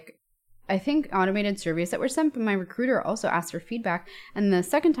had like, I think automated surveys that were sent, but my recruiter also asked for feedback. And the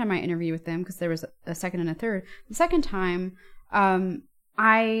second time I interviewed with them, because there was a second and a third, the second time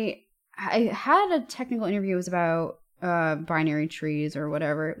I had a technical interview. It was about binary trees or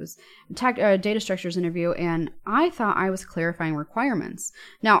whatever. It was data structures interview, and I thought I was clarifying requirements.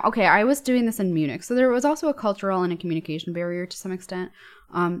 Now, okay, I was doing this in Munich, so there was also a cultural and a communication barrier to some extent.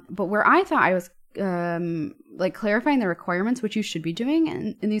 But where I thought I was like clarifying the requirements, which you should be doing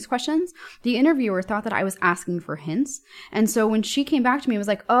in these questions, the interviewer thought that I was asking for hints. And so when she came back to me, it was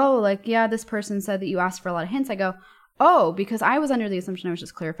like, oh, like, yeah, this person said that you asked for a lot of hints. I go, oh, because I was under the assumption I was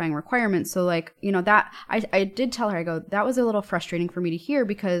just clarifying requirements. So like, you know, that I did tell her, I go, that was a little frustrating for me to hear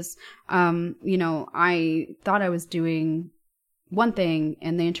because, you know, I thought I was doing one thing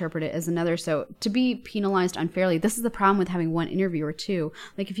and they interpret it as another. So to be penalized unfairly, this is the problem with having one interviewer too.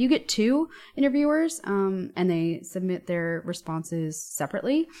 Like if you get 2 interviewers and they submit their responses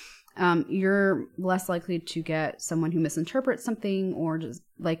separately, you're less likely to get someone who misinterprets something or just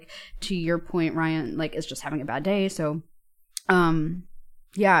like, to your point, Ryan, like is just having a bad day. So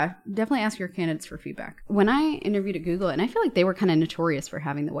yeah, definitely ask your candidates for feedback. When I interviewed at Google, and I feel like they were kind of notorious for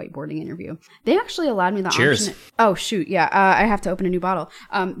having the whiteboarding interview, they actually allowed me the option. Oh, shoot. Yeah, I have to open a new bottle.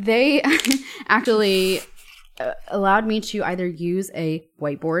 They actually allowed me to either use a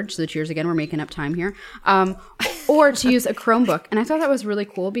whiteboard, so cheers again, we're making up time here, or to use a Chromebook. And I thought that was really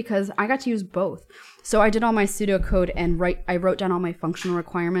cool because I got to use both. So I did all my pseudocode and I wrote down all my functional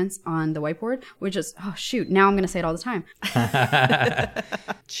requirements on the whiteboard, which is, oh shoot, now I'm going to say it all the time.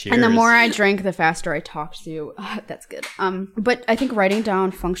 Cheers. And the more I drank, the faster I talked to. That's good. But I think writing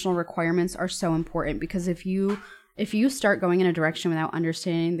down functional requirements are so important because if you start going in a direction without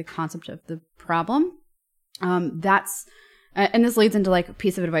understanding the concept of the problem, that's and this leads into like a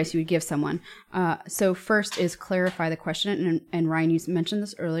piece of advice you would give someone. So first is clarify the question. And Ryan, you mentioned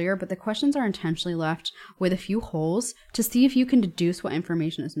this earlier, but the questions are intentionally left with a few holes to see if you can deduce what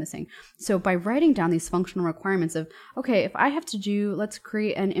information is missing. So by writing down these functional requirements of, okay, if I have to do, let's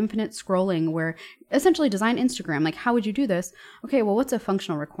create an infinite scrolling where essentially design Instagram, like how would you do this? Okay, well, what's a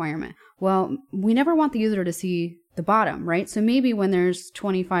functional requirement? Well, we never want the user to see the bottom, right? So maybe when there's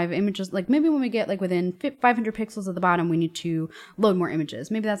 25 images, like maybe when we get like within 500 pixels of the bottom, we need to load more images.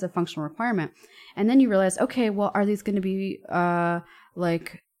 Maybe that's a functional requirement. And then you realize, okay, well, are these going to be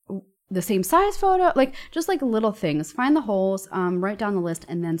like the same size photo? Like just like little things. Find the holes, write down the list,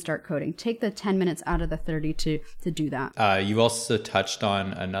 and then start coding. Take the 10 minutes out of the 30 to do that. You also touched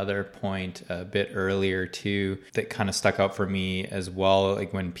on another point a bit earlier too that kind of stuck out for me as well.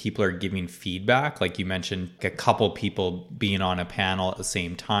 Like when people are giving feedback, like you mentioned, a couple people being on a panel at the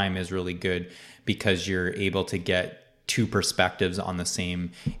same time is really good because you're able to get two perspectives on the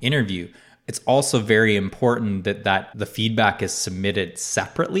same interview. It's also very important that the feedback is submitted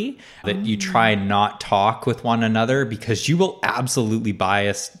separately, that you try not talk with one another because you will absolutely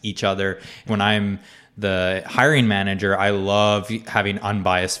bias each other. When I'm the hiring manager, I love having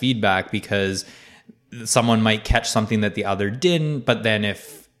unbiased feedback because someone might catch something that the other didn't, but then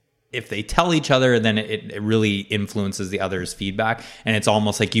if they tell each other, then it really influences the other's feedback. And it's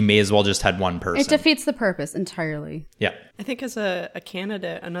almost like you may as well just had one person. It defeats the purpose entirely. Yeah. I think as a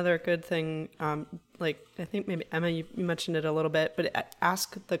candidate, another good thing, like I think maybe Emma, you mentioned it a little bit, but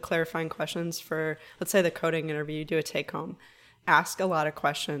ask the clarifying questions for, let's say the coding interview, you do a take home. Ask a lot of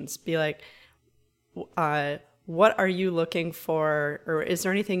questions. Be like, what are you looking for, or is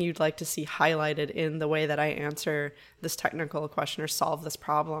there anything you'd like to see highlighted in the way that I answer this technical question or solve this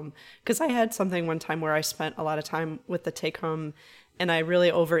problem? Because I had something one time where I spent a lot of time with the take home and I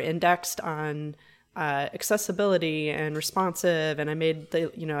really over-indexed on accessibility and responsive, and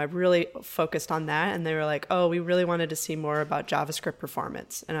I really focused on that, and they were like, oh, we really wanted to see more about JavaScript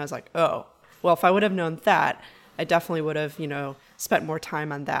performance. And I was like, oh, well, if I would have known that, I definitely would have, spent more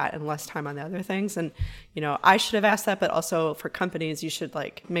time on that and less time on the other things. And, I should have asked that, but also for companies, you should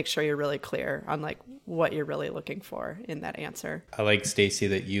make sure you're really clear on what you're really looking for in that answer. I like, Stacey,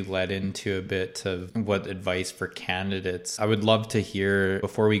 that you led into a bit of what advice for candidates. I would love to hear,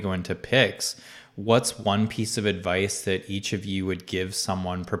 before we go into picks, what's one piece of advice that each of you would give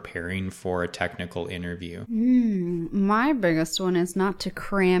someone preparing for a technical interview? My biggest one is not to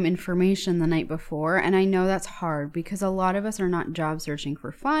cram information the night before. And I know that's hard because a lot of us are not job searching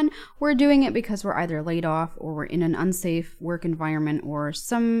for fun. We're doing it because we're either laid off or we're in an unsafe work environment or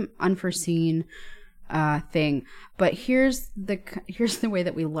some unforeseen thing. But here's the way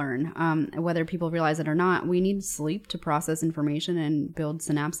that we learn. Whether people realize it or not, we need sleep to process information and build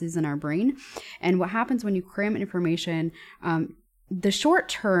synapses in our brain. And what happens when you cram information, the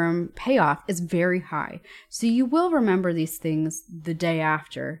short-term payoff is very high. So you will remember these things the day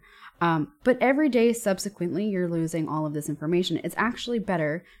after. But every day subsequently, you're losing all of this information. It's actually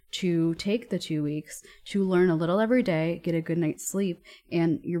better to take the 2 weeks to learn a little every day, get a good night's sleep,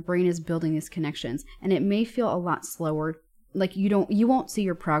 and your brain is building these connections. And it may feel a lot slower. Like you won't see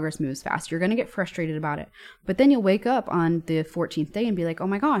your progress move as fast. You're going to get frustrated about it. But then you'll wake up on the 14th day and be like, oh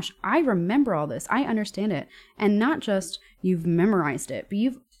my gosh, I remember all this. I understand it. And not just you've memorized it, but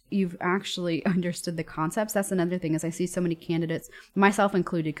you've actually understood the concepts. That's another thing is I see so many candidates, myself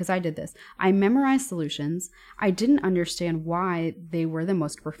included, because I did this. I memorized solutions. I didn't understand why they were the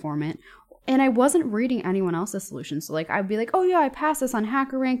most performant. And I wasn't reading anyone else's solutions. So I'd be like, oh yeah, I passed this on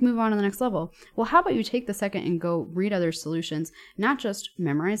HackerRank, move on to the next level. Well, how about you take the second and go read other solutions, not just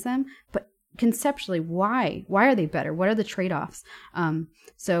memorize them, but conceptually, why? Why are they better? What are the trade-offs?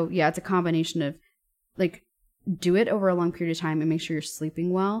 So yeah, it's a combination of do it over a long period of time and make sure you're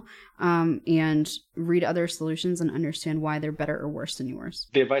sleeping well, and read other solutions and understand why they're better or worse than yours.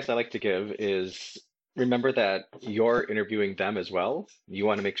 The advice I like to give is remember that you're interviewing them as well. You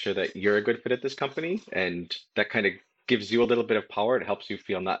want to make sure that you're a good fit at this company, and that kind of gives you a little bit of power. It helps you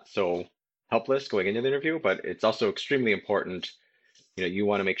feel not so helpless going into the interview, but it's also extremely important. You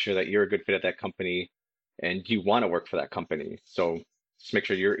want to make sure that you're a good fit at that company and you want to work for that company. So Just make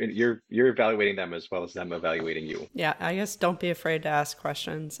sure you're evaluating them as well as them evaluating you. Yeah, I guess don't be afraid to ask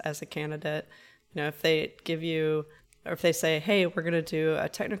questions as a candidate. If they give you, or if they say, hey, we're going to do a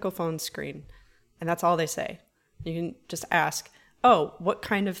technical phone screen, and that's all they say, you can just ask, oh, what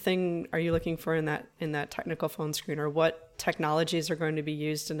kind of thing are you looking for in that technical phone screen, or what technologies are going to be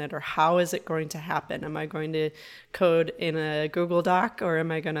used in it, or how is it going to happen? Am I going to code in a Google Doc, or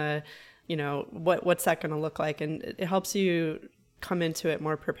am I going to, what's that going to look like? And it helps you come into it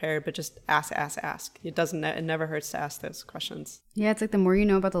more prepared, but just ask. It never hurts to ask those questions. Yeah, it's like the more you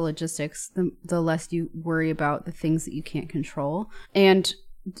know about the logistics, the less you worry about the things that you can't control. And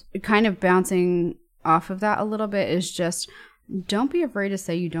kind of bouncing off of that a little bit is just, don't be afraid to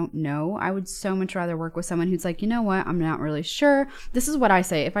say you don't know. I would so much rather work with someone who's like, you know what, I'm not really sure. This is what I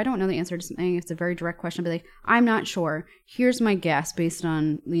say. If I don't know the answer to something, if it's a very direct question, I'll be like, I'm not sure. Here's my guess based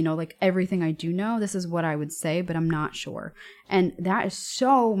on, like everything I do know. This is what I would say, but I'm not sure. And that is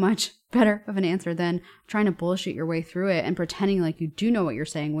so much better of an answer than trying to bullshit your way through it and pretending like you do know what you're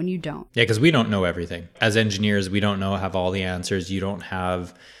saying when you don't. Yeah, because we don't know everything. As engineers, we don't have all the answers. You don't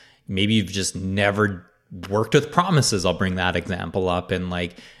have, maybe you've just never worked with promises. I'll bring that example up, and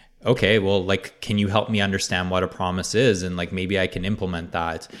like, okay, well, like, can you help me understand what a promise is? And like, maybe I can implement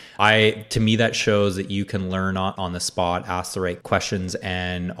that. To me, that shows that you can learn on the spot, ask the right questions,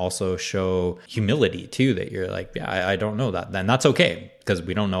 and also show humility too, that you're like, yeah, I don't know that. Then that's okay, because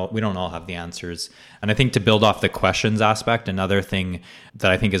we don't all have the answers. And I think to build off the questions aspect, another thing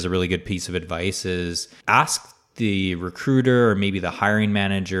that I think is a really good piece of advice is ask the recruiter or maybe the hiring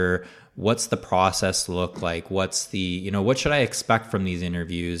manager, what's the process look like? What's the, what should I expect from these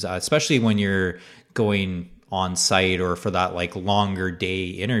interviews? Especially when you're going on site or for that like longer day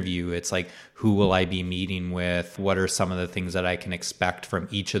interview, it's like, who will I be meeting with? What are some of the things that I can expect from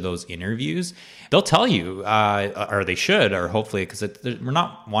each of those interviews? They'll tell you, or they should, or hopefully, because we're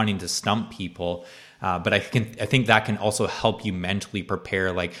not wanting to stump people. But I think that can also help you mentally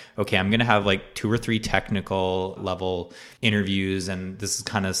prepare, like, okay, I'm going to have like 2 or 3 technical level interviews, and this is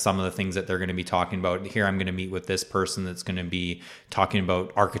kind of some of the things that they're going to be talking about. Here, I'm going to meet with this person that's going to be talking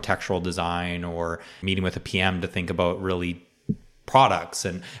about architectural design, or meeting with a PM to think about really products.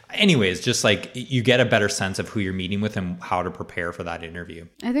 And anyways, just like you get a better sense of who you're meeting with and how to prepare for that interview.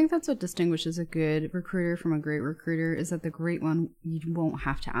 I think that's what distinguishes a good recruiter from a great recruiter, is that the great one, you won't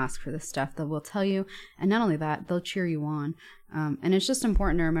have to ask for the stuff. That will tell you. And not only that, they'll cheer you on. And it's just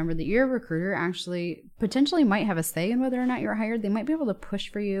important to remember that your recruiter actually potentially might have a say in whether or not you're hired. They might be able to push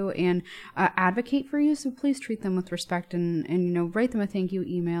for you and advocate for you. So please treat them with respect and write them a thank you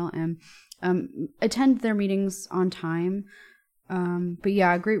email, and attend their meetings on time. But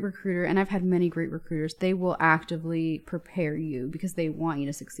yeah, a great recruiter, and I've had many great recruiters, they will actively prepare you because they want you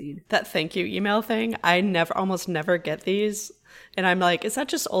to succeed. That thank you email thing, I almost never get these. And I'm like, is that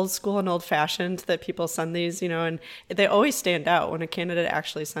just old school and old fashioned that people send these, and they always stand out when a candidate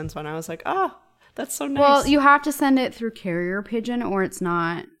actually sends one. I was like, oh, that's so nice. Well, you have to send it through carrier pigeon, or it's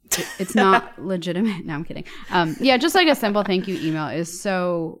not legitimate. No, I'm kidding. Yeah, just like a simple thank you email is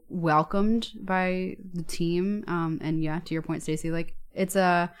so welcomed by the team. And yeah, to your point, Stacey, like it's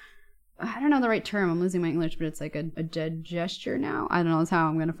I don't know the right term. I'm losing my English, but it's like a dead gesture now. I don't know. That's how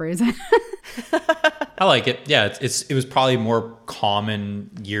I'm going to phrase it. I like it. Yeah, it was probably more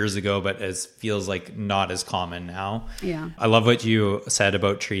common years ago, but it feels like not as common now. Yeah. I love what you said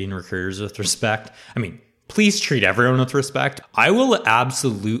about treating recruiters with respect. I mean, please treat everyone with respect. I will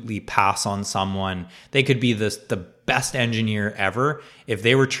absolutely pass on someone. They could be the best engineer ever. If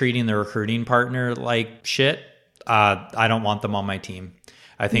they were treating the recruiting partner like shit, I don't want them on my team.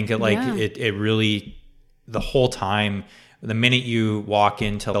 I think it really, the whole time, the minute you walk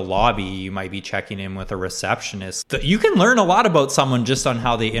into the lobby, you might be checking in with a receptionist. You can learn a lot about someone just on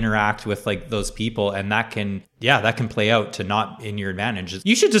how they interact with like those people. And that can play out to not in your advantage.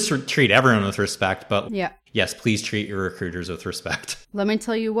 You should just treat everyone with respect, but yeah. Yes, please treat your recruiters with respect. Let me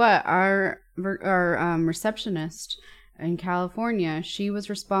tell you what, our receptionist in California, she was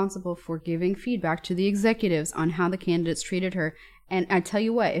responsible for giving feedback to the executives on how the candidates treated her. And I tell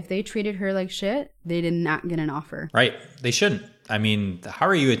you what, if they treated her like shit, they did not get an offer. Right. They shouldn't. I mean, how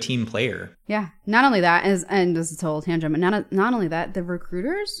are you a team player? Yeah. Not only that, and this is a total tangent, but not only that,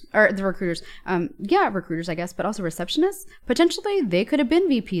 recruiters, I guess, but also receptionists, potentially they could have been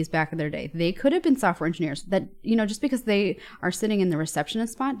VPs back in their day. They could have been software engineers. That, just because they are sitting in the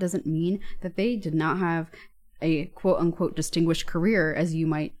receptionist spot doesn't mean that they did not have a quote unquote distinguished career as you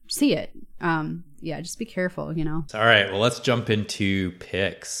might see it. Just be careful, All right. Well, let's jump into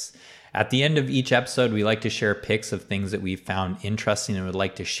picks. At the end of each episode, we like to share picks of things that we found interesting and would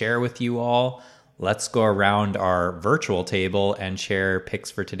like to share with you all. let's go around our virtual table and share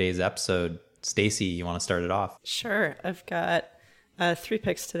picks for today's episode. Stacy, you want to start it off? Sure. I've got 3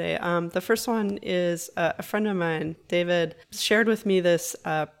 picks today. The first one is a friend of mine, David, shared with me this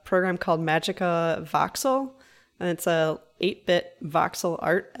program called Magica Voxel, and it's a 8-bit voxel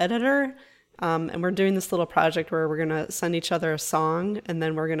art editor. And we're doing this little project where we're going to send each other a song, and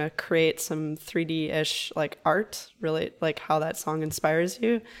then we're going to create some 3D-ish like art, really like how that song inspires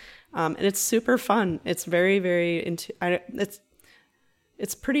you. And it's super fun. It's very, very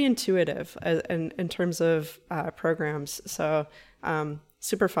it's pretty intuitive in terms of programs. So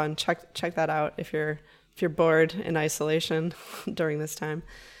super fun. Check that out if you're bored in isolation during this time.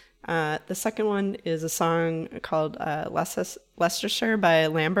 The second one is a song called Leicestershire by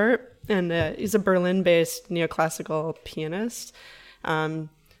Lambert, and he's a Berlin-based neoclassical pianist.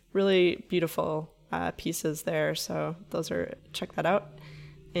 Really beautiful pieces there, so check that out.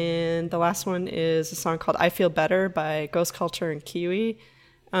 And the last one is a song called I Feel Better by Ghost Culture and Kiwi.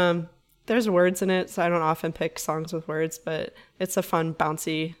 There's words in it, so I don't often pick songs with words, but it's a fun,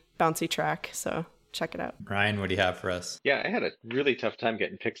 bouncy track, so check it out. Ryan, what do you have for us? Yeah, I had a really tough time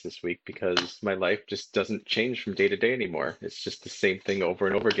getting picks this week because my life just doesn't change from day to day anymore. It's just the same thing over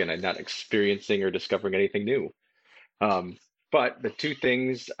and over again. I'm not experiencing or discovering anything new. But the 2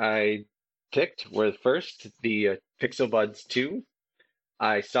 things I picked were first, the Pixel Buds 2.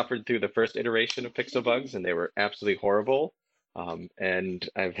 I suffered through the first iteration of Pixel Bugs, and they were absolutely horrible. And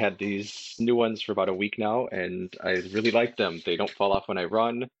I've had these new ones for about a week now, and I really like them. They don't fall off when I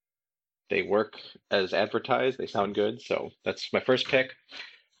run. They work as advertised. They sound good. So that's my first pick.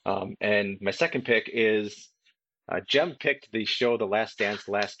 And my second pick is Jem picked the show The Last Dance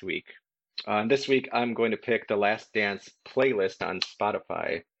last week. This week, I'm going to pick the Last Dance playlist on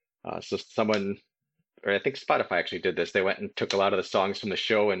Spotify. So someone, or I think Spotify actually did this. They went and took a lot of the songs from the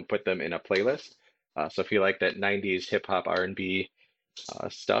show and put them in a playlist. So if you like that 90s hip hop R&B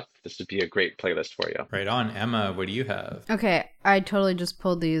stuff, this would be a great playlist for you. Right on. Emma, what do you have? Okay, I totally just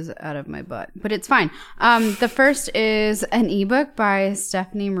pulled these out of my butt, but it's fine. The first is an ebook by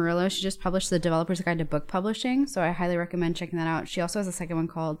Stephanie Murillo. She just published The Developer's Guide to Book Publishing, so I highly recommend checking that out. She also has a second one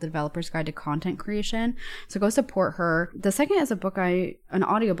called The Developer's Guide to Content Creation, so go support her. The second is an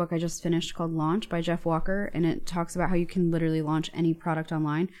audiobook I just finished called Launch by Jeff Walker, and it talks about how you can literally launch any product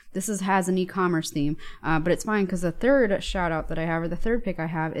online. This has an e-commerce theme, but it's fine because the third shout out that I have, or the third pick I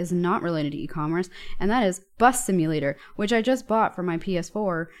have, is not related to e-commerce, and that is Bus Simulator, which I just bought for my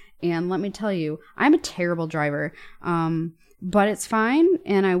PS4, and let me tell you, I'm a terrible driver, but it's fine,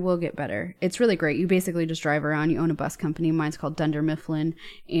 and I will get better. It's really great. You basically just drive around. You own a bus company. Mine's called Dunder Mifflin,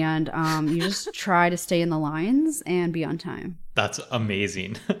 and you just try to stay in the lines and be on time. That's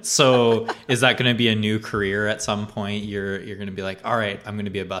amazing. So is that going to be a new career at some point? You're going to be like, all right, I'm going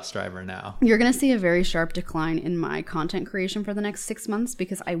to be a bus driver now. You're going to see a very sharp decline in my content creation for the next 6 months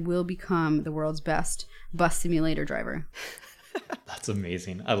because I will become the world's best bus simulator driver. That's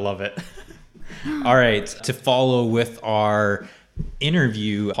amazing. I love it. All right. To follow with our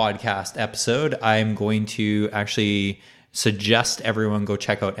interview podcast episode, I'm going to actually suggest everyone go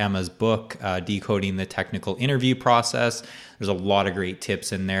check out Emma's book, Decoding the Technical Interview Process. There's a lot of great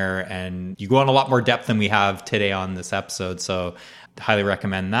tips in there, and you go on a lot more depth than we have today on this episode. So highly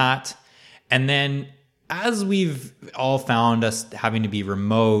recommend that. And then as we've all found us having to be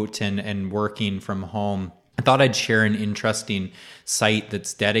remote and working from home, I thought I'd share an interesting site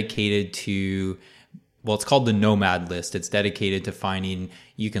that's dedicated to, well, it's called the Nomad List. It's dedicated to finding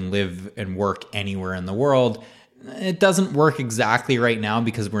you can live and work anywhere in the world. It doesn't work exactly right now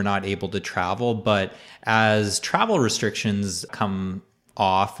because we're not able to travel, but as travel restrictions come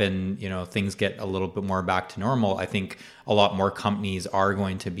off and, things get a little bit more back to normal, I think a lot more companies are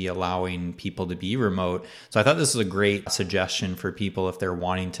going to be allowing people to be remote. So I thought this is a great suggestion for people if they're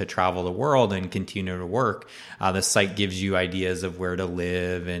wanting to travel the world and continue to work. This site gives you ideas of where to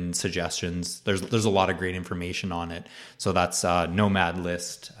live and suggestions. There's a lot of great information on it. So that's Nomad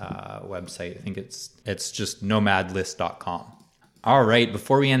List website. I think it's just nomadlist.com. All right.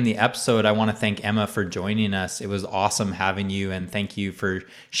 Before we end the episode, I want to thank Emma for joining us. It was awesome having you, and thank you for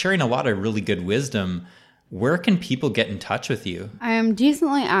sharing a lot of really good wisdom. Where can people get in touch with you? I am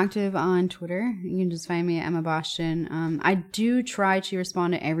decently active on Twitter. You can just find me at Emma Boston. I do try to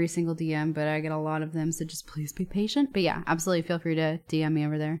respond to every single DM, but I get a lot of them, so just please be patient. But yeah, absolutely feel free to DM me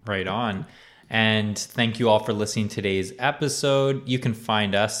over there. Right on. And thank you all for listening to today's episode. You can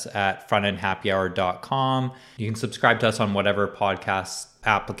find us at frontendhappyhour.com. You can subscribe to us on whatever podcast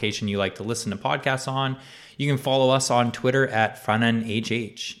application you like to listen to podcasts on. You can follow us on Twitter at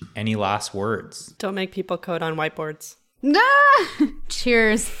frontendhh. Any last words? Don't make people code on whiteboards. Ah!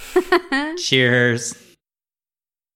 Cheers. Cheers.